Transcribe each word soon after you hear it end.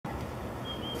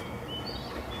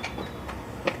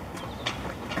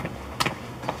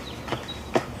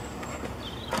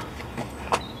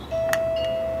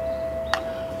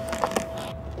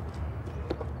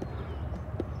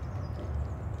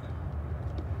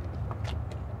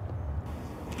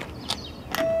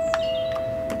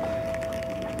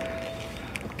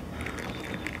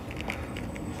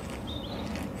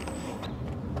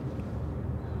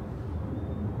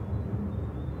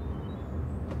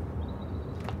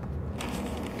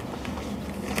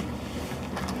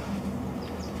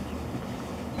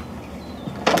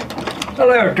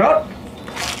Hello, Dot.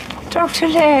 Dr.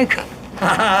 Legg.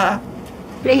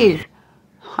 Please,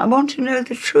 I want to know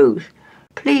the truth.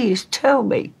 Please tell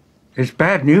me. It's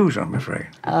bad news, I'm afraid.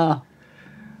 Ah.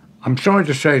 I'm sorry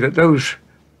to say that those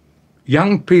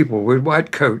young people with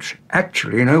white coats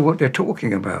actually know what they're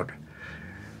talking about.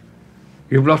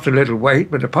 You've lost a little weight,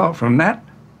 but apart from that,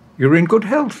 you're in good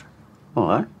health.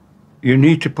 What? You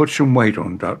need to put some weight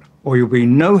on, Dot, or you'll be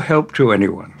no help to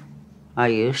anyone. I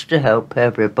used to help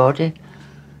everybody.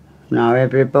 Now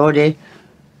everybody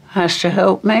has to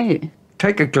help me.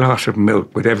 Take a glass of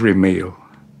milk with every meal.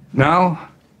 Now,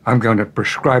 I'm going to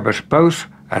prescribe us both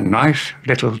a nice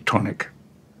little tonic.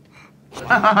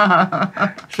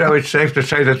 So it's safe to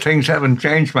say that things haven't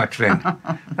changed much then.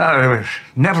 There was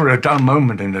never a dull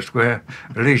moment in the square,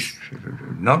 at least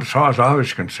not as far as I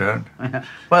was concerned.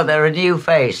 Well, there are new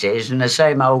faces and the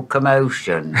same old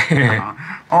commotion.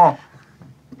 Oh,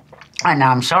 and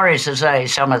I'm sorry to say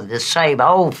some of the same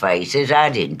old faces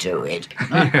adding to it.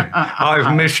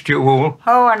 I've missed you all.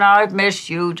 Oh, and I've missed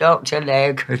you, Dr.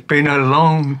 Legg. It's been a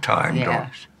long time,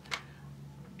 Dot.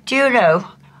 Do you know,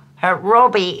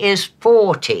 Robbie is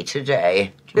 40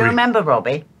 today. Do you remember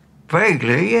Robbie?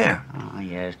 Vaguely, yeah. Oh,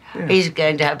 yes. Yeah. He's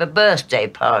going to have a birthday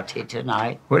party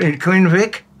tonight. What, in Queen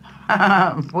Vic?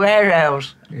 Where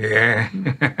else? Yeah.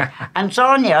 And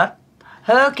Sonia,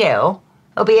 her girl,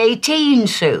 will be 18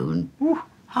 soon. Ooh.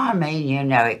 I mean, you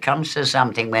know, it comes to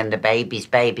something when the babies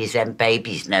ain't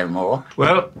babies no more.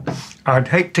 Well, I'd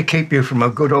hate to keep you from a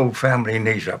good old family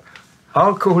knees up.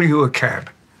 I'll call you a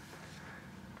cab.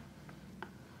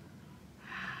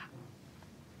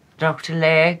 Dr.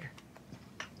 Legg,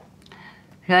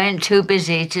 you ain't too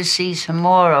busy to see some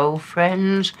more old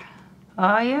friends,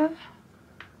 are you?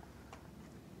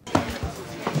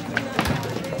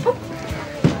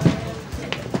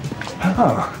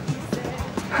 Oh.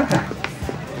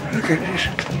 Look at this.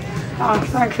 Oh,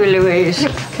 thank you, Louise.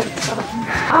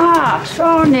 Ah,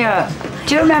 Sonia.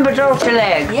 Do you remember Dr.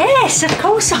 Legg? Yes, of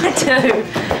course I do.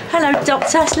 Hello,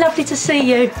 Doctor. It's lovely to see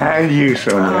you. And you,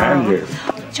 Sonia, and you.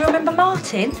 Do you remember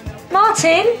Martin?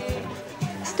 Martin?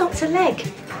 It's Dr.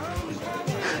 Legg.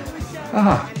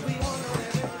 Ah.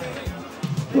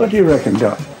 What do you reckon,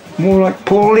 Doc? More like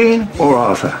Pauline or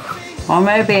Arthur? Or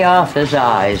maybe Arthur's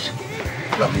eyes.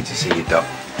 Lovely to see you, Doc.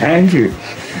 And you.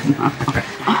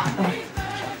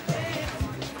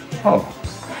 Oh,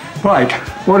 right.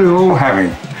 What are you all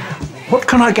having? What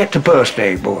can I get to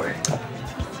birthday boy?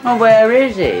 Well, where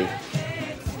is he?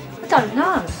 I don't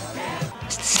know.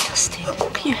 It's disgusting.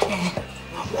 Look at your hair.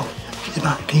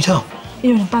 Can you tell?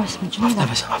 You're an embarrassment, do you know that?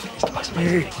 I think it's the most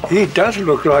amazing. He does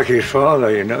look like his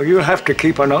father, you know. You'll have to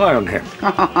keep an eye on him.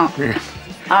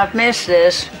 I've missed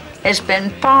this. It's been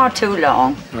far too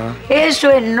long. Here's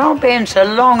to it not being so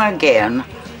long again.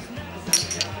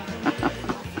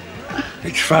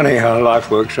 It's funny how life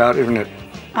works out, isn't it?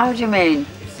 How do you mean?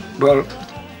 Well,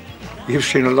 you've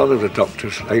seen a lot of the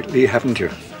doctors lately, haven't you?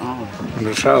 Oh.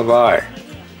 And so have I.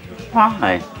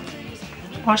 Why?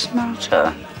 What's the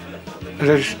matter?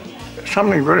 There's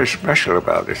something very special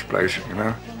about this place, you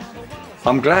know.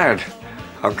 I'm glad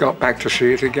I've got back to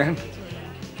see it again.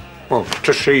 Well,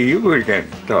 to see you again,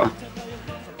 Doc.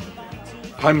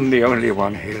 I'm the only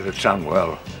one here that's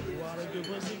unwell.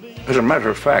 As a matter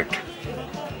of fact,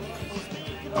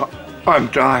 I'm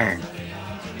dying.